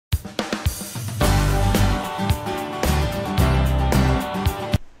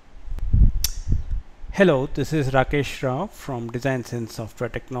Hello, this is Rakesh Rao from DesignSense Software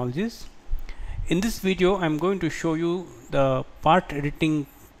Technologies. In this video, I'm going to show you the part editing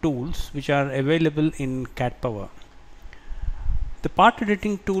tools which are available in CADPower. The part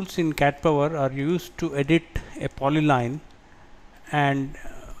editing tools in CADPower are used to edit a polyline and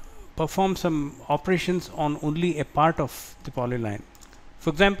perform some operations on only a part of the polyline. For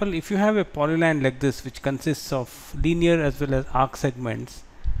example, if you have a polyline like this which consists of linear as well as arc segments,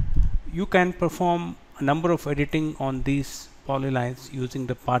 you can perform a number of editing on these polylines using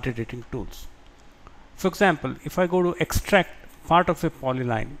the part editing tools. For example, if I go to extract part of a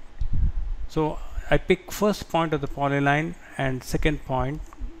polyline, so I pick first point of the polyline and second point,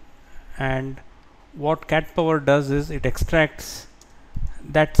 and what CADPower does is it extracts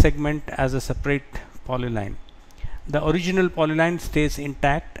that segment as a separate polyline. The original polyline stays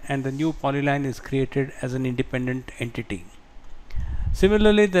intact and the new polyline is created as an independent entity.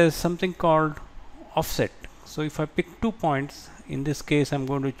 Similarly, there is something called offset. So if I pick 2 points, in this case I'm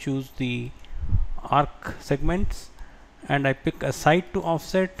going to choose the arc segments, and I pick a side to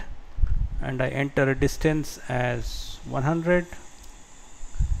offset and I enter a distance as 100,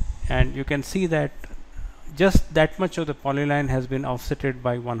 and you can see that just that much of the polyline has been offsetted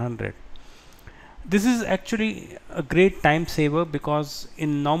by 100. This is actually a great time saver because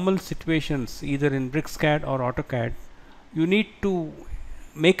in normal situations, either in BricsCAD or AutoCAD, you need to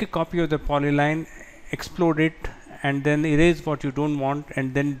make a copy of the polyline, explode it, and then erase what you don't want,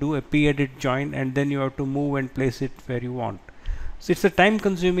 and then do a pedit join, and then you have to move and place it where you want. So it's a time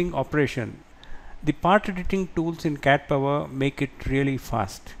consuming operation. The part editing tools in CADPower make it really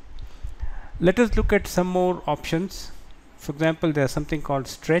fast. Let us look at some more options. For example, there's something called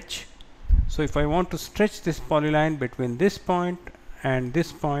stretch. So if I want to stretch this polyline between this point and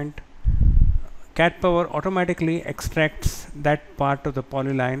this point, CADPower automatically extracts that part of the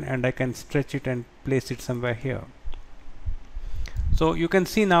polyline and I can stretch it and place it somewhere here. So you can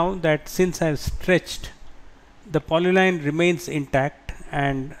see now that since I've stretched, the polyline remains intact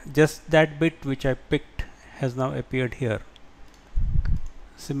and just that bit which I picked has now appeared here.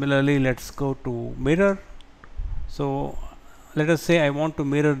 Similarly, let's go to mirror. So let us say I want to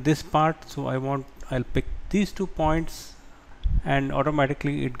mirror this part, so I'll pick these 2 points and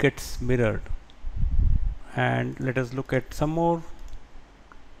automatically it gets mirrored. And let us look at some more.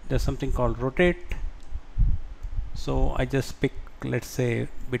 There's something called rotate. So I just pick, let's say,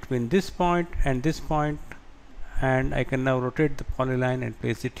 between this point and this point, and I can now rotate the polyline and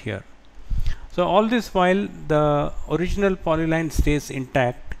place it here. So all this while the original polyline stays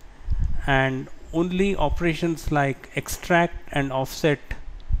intact, and only operations like extract and offset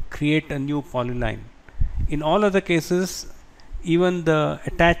create a new polyline. In all other cases, even the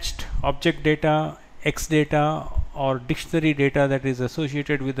attached object data, X data or dictionary data that is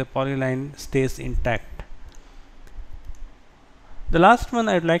associated with the polyline stays intact. The last one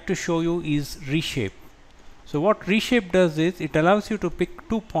I'd like to show you is reshape. So what reshape does is it allows you to pick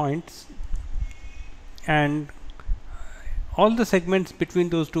 2 points and all the segments between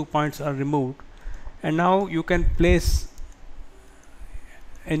those 2 points are removed, and now you can place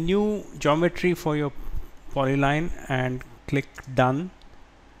a new geometry for your polyline and click done,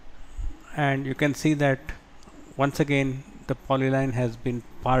 and you can see that once again the polyline has been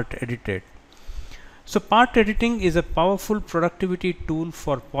part edited. So part editing is a powerful productivity tool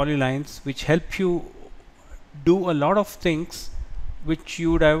for polylines which help you do a lot of things which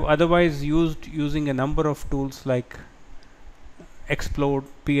you would have otherwise used using a number of tools like explode,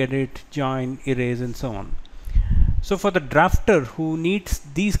 pedit, join, erase, and so on. So for the drafter who needs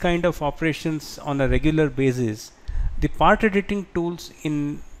these kind of operations on a regular basis, the part editing tools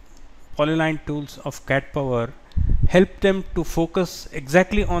in Polyline tools of CADPower help them to focus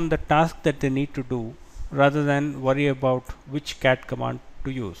exactly on the task that they need to do rather than worry about which CAD command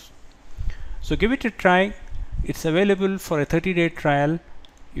to use. So give it a try. It's available for a 30-day trial.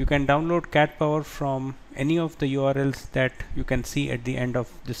 You can download CADPower from any of the URLs that you can see at the end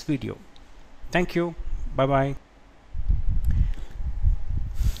of this video. Thank you. Bye bye.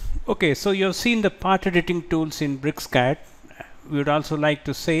 Okay, so you've seen the part editing tools in BricsCAD. We would also like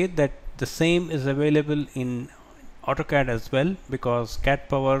to say that the same is available in AutoCAD as well, because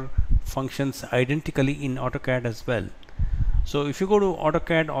CADPower functions identically in AutoCAD as well. So if you go to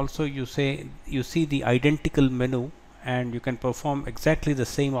AutoCAD also, you see the identical menu and you can perform exactly the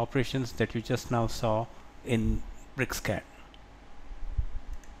same operations that you just now saw in BricsCAD.